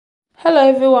Hello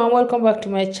everyone, welcome back to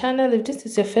my channel. If this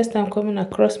is your first time coming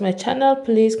across my channel,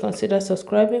 please consider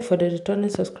subscribing. For the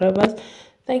returning subscribers,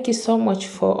 thank you so much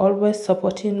for always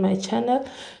supporting my channel.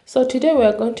 So today we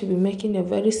are going to be making a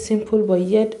very simple but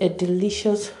yet a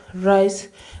delicious rice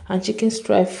and chicken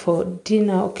stripe for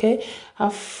dinner. Okay,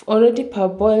 I've already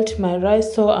parboiled my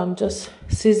rice, so I'm just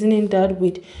seasoning that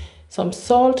with some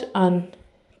salt and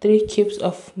 3 cubes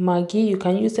of Maggi. You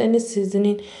can use any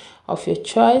seasoning of your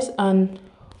choice, and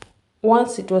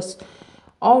once it was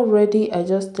all ready, I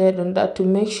just stirred on that to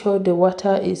make sure the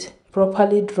water is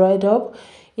properly dried up.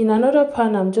 In another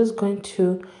pan, I'm just going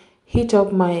to heat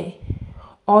up my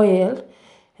oil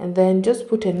and then just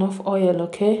put enough oil,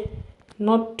 okay?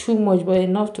 Not too much, but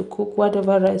enough to cook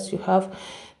whatever rice you have.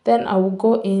 Then I will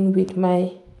go in with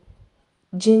my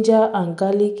ginger and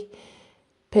garlic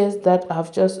paste that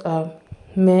I've just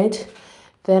made.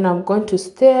 Then I'm going to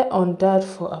stir on that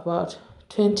for about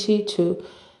 20 to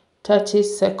 30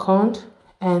 seconds,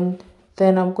 and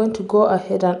then I'm going to go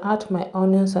ahead and add my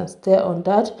onions and stir on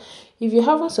that. If you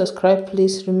haven't subscribed,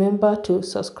 please remember to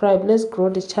subscribe. Let's grow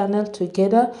the channel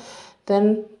together.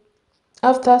 Then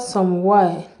after some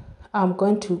while, I'm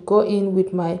going to go in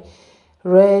with my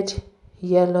red,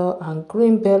 yellow and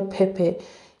green bell pepper.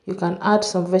 You can add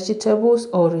some vegetables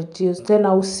or reduce. Then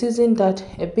I'll season that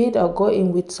a bit. I'll go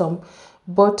in with some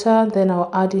butter, then I'll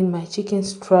add in my chicken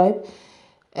stripe,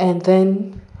 and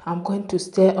then I'm going to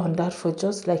stir on that for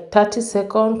just like 30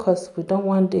 seconds because we don't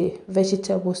want the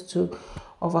vegetables to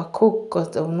overcook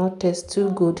because they will not taste too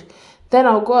good. Then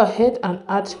I'll go ahead and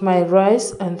add my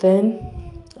rice, and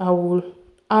then I will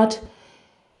add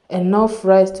enough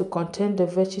rice to contain the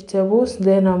vegetables.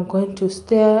 Then I'm going to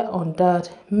stir on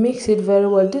that, mix it very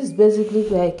well. This is basically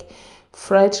like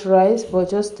fried rice,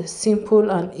 but just a simple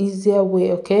and easier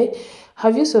way. Okay,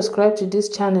 have you subscribed to this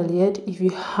channel yet? If you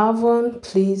haven't,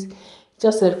 please,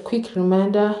 just a quick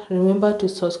reminder, remember to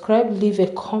subscribe, leave a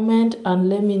comment and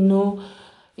let me know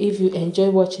if you enjoy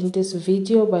watching this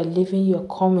video by leaving your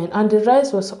comment. And the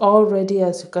rice was all ready,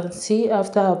 as you can see,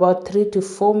 after about 3 to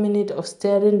 4 minutes of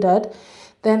stirring that.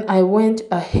 Then I went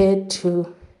ahead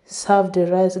to serve the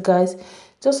rice. Guys,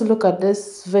 just look at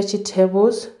these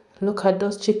vegetables, look at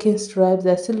those chicken stripes.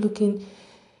 They're still looking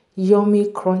yummy,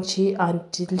 crunchy and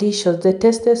delicious. They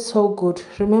tasted so good.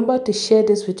 Remember to share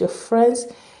this with your friends,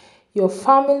 your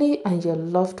family and your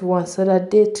loved ones, so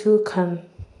that they too can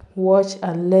watch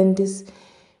and learn this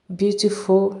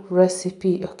beautiful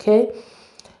recipe. Okay,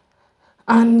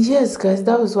 and yes guys,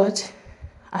 that was what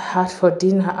I had for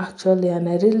dinner actually, and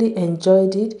I really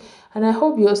enjoyed it, and I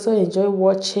hope you also enjoy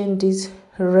watching this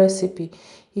recipe.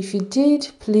 If you did,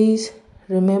 please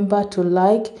remember to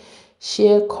like,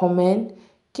 share, comment,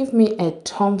 give me a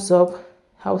thumbs up.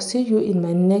 I'll see you in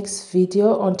my next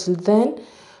video. Until then,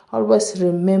 always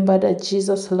remember that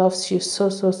Jesus loves you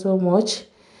so much.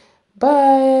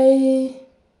 Bye.